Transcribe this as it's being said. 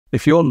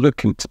If you're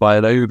looking to buy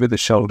an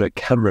over-the-shoulder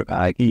camera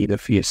bag, either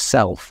for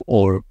yourself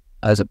or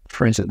as a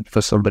present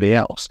for somebody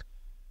else,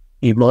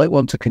 you might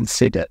want to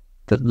consider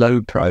the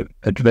Lowepro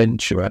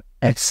Adventura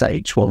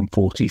SH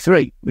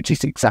II, which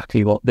is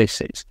exactly what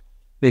this is.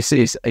 This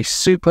is a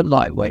super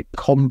lightweight,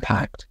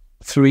 compact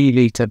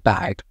 3-litre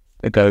bag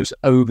that goes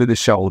over the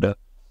shoulder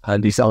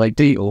and is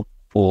ideal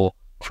for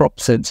crop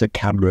sensor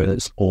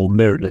cameras or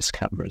mirrorless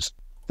cameras.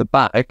 The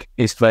bag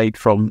is made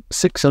from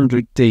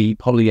 600D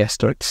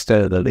polyester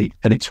externally,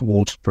 and it's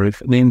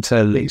waterproof, and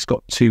internally it's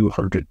got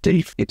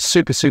 200D. It's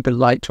super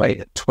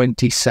lightweight at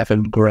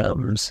 27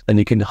 grams, and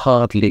you can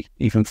hardly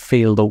even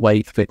feel the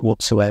weight of it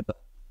whatsoever.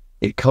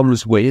 It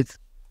comes with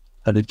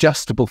an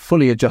adjustable,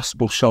 fully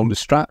adjustable shoulder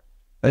strap,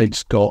 and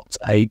it's got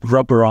a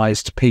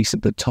rubberized piece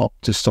at the top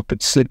to stop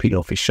it slipping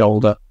off your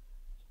shoulder.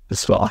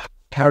 It's got a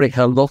carry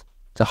handle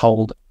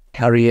to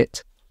carry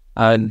it,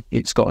 and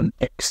it's got an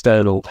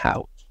external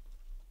pouch.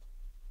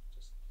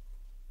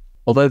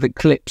 Although the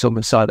clips on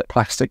the side are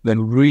plastic, they're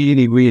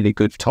really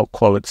good top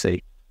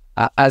quality,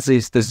 as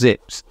is the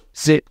zips.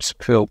 Zips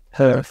feel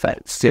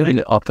perfect, steering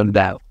it up and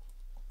down.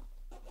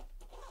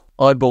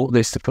 I bought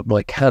this to put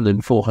my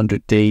Canon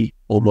 400D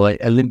or my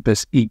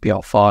Olympus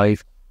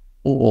EPR5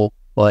 or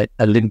my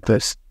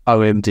Olympus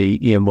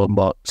OMD EM1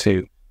 Mark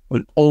II.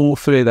 And all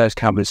three of those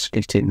cameras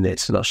fit in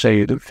this, and I'll show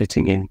you them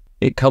fitting in.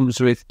 It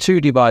comes with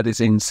 2 dividers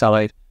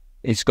inside.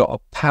 It's got a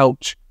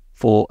pouch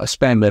for a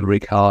spare memory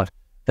card,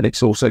 and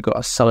it's also got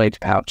a side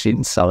pouch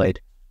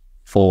inside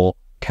for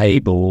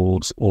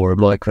cables or a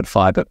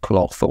microfiber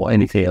cloth or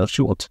anything else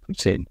you want to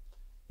put in.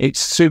 It's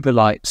super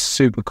light,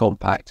 super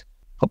compact.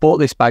 I bought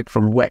this bag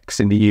from Wex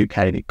in the UK,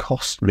 and it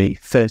cost me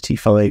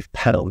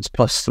 £35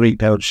 plus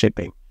 £3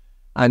 shipping.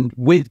 And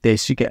with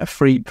this, you get a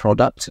free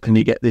product, and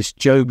you get this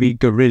Joby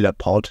Gorilla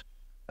Pod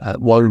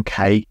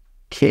 1K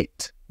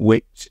kit,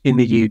 which in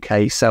the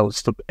UK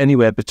sells for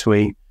anywhere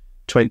between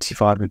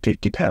 £25 and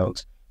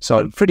 £50. So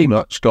I've pretty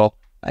much got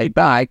a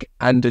bag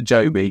and a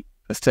Joby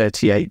for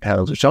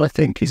 £38, which I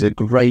think is a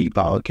great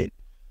bargain.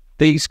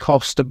 These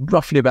cost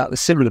roughly about the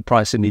similar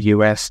price in the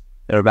US.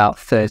 They're about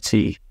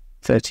 $35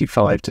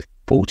 to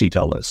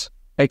 $40.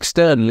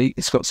 Externally,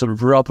 it's got some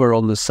rubber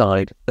on the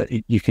side that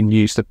you can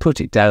use to put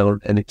it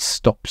down, and it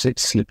stops it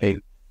slipping.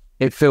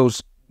 It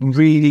feels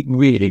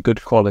really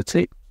good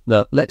quality.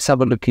 Now, let's have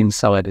a look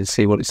inside and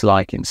see what it's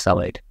like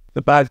inside.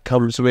 The bag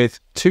comes with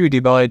 2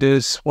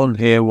 dividers, one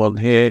here, one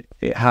here.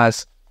 It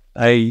has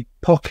a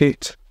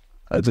pocket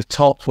at the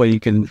top where you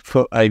can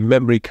put a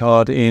memory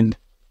card in,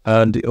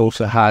 and it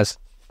also has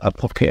a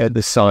pocket at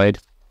the side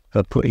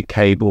for putting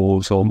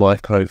cables or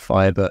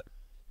microfiber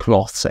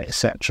cloths,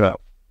 etc.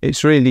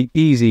 It's really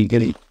easy.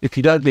 If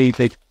you don't need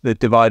the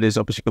dividers,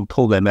 obviously you can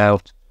pull them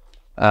out.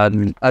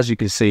 And as you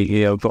can see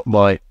here, I've got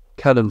my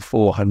Canon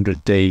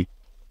 400D,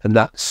 and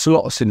that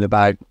slots in the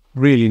bag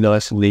really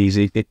nice and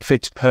easy. It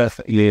fits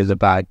perfectly in the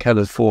bag.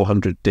 Canon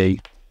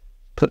 400D.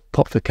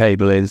 Pop the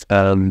cable in,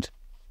 and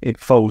it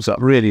folds up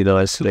really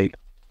nicely,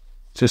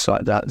 just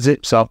like that.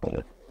 Zips up,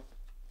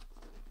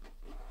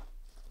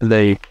 and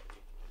there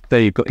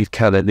you've got your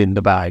Canon in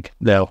the bag.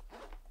 Now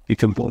you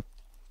can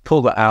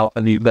pull that out,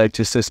 and you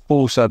notice there's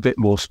also a bit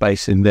more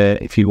space in there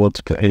if you want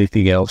to put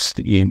anything else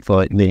that you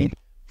might need.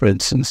 For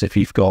instance, if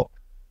you've got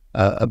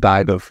a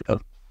bag of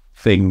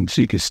things,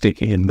 you can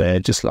stick it in there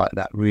just like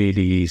that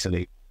really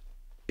easily.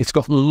 It's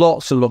got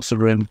lots and lots of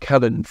room.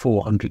 Canon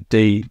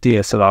 400D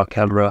DSLR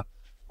camera.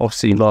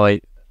 Obviously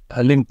my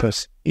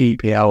Olympus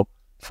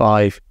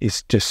EPL5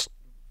 is just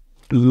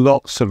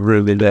lots of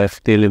room in there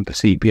for the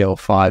Olympus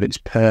EPL5. It's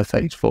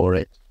perfect for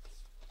it.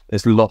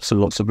 There's lots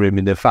and lots of room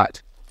in there. In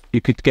fact, you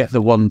could get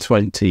the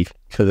 120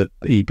 for the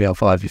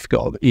EPL5 if you've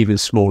got an even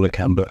smaller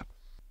camera.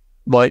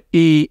 My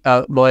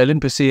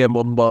Olympus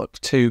EM1 Mark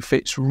II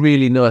fits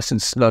really nice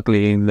and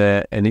snugly in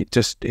there, and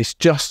it's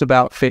just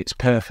about fits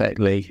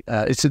perfectly.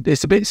 It's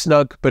a bit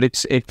snug, but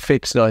it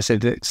fits nice.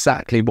 It's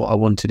exactly what I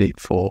wanted it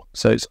for,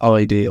 so it's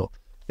ideal.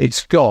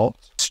 It's got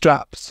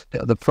straps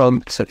at the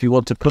front, so if you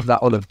want to put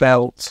that on a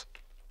belt,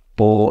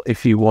 or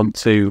if you want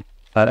to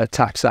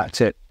attach that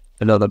to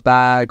another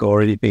bag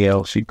or anything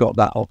else, you've got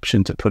that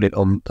option to put it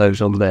on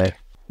there.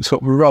 It's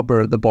got rubber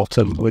at the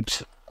bottom,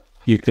 which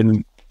you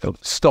can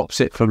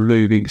stops it from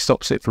moving,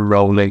 stops it from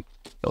rolling.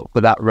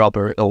 With that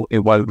rubber, it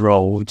won't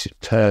roll, which is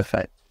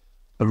perfect.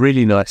 A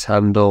really nice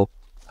handle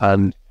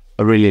and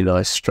a really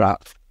nice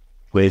strap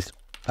with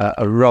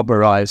a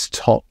rubberized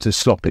top to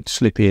stop it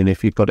slipping in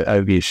if you've got it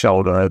over your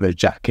shoulder, over a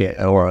jacket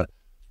or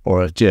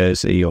a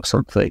jersey or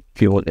something.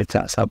 If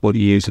that's what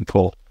you use it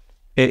for,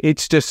 it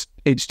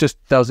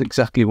just does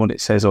exactly what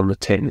it says on the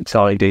tin. It's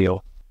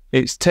ideal.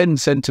 It's 10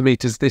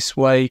 centimeters this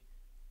way.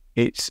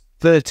 It's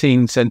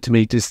 13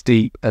 centimeters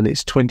deep, and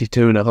it's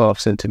 22.5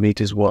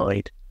 centimeters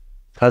wide.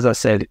 As I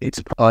said,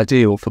 it's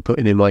ideal for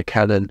putting in my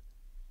Canon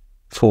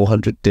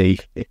 400D.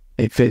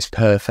 It fits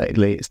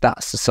perfectly.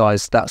 That's the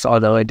size. That's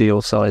an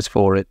ideal size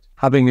for it.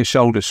 Having a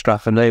shoulder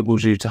strap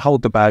enables you to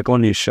hold the bag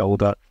on your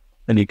shoulder,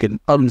 and you can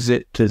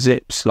unzip the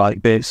zips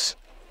like this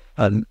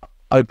and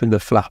open the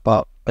flap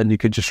up, and you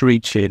can just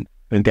reach in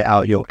and get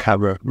out your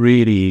camera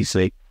really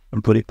easily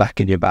and put it back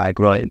in your bag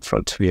right in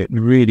front of you. It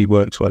really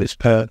works well. It's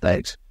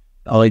perfect.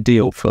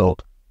 Ideal for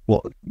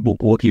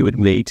what you would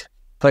need.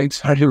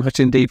 Thanks very much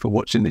indeed for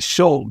watching this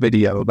short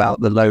video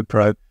about the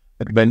Lowepro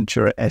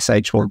Adventura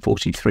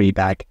SH-143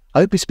 bag. I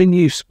hope it's been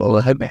useful.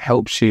 I hope it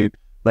helps you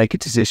make a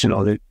decision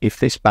on it if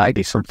this bag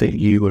is something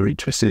you were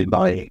interested in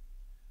buying.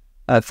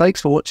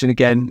 Thanks for watching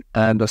again,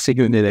 and I'll see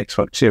you in the next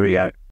one. Cheerio.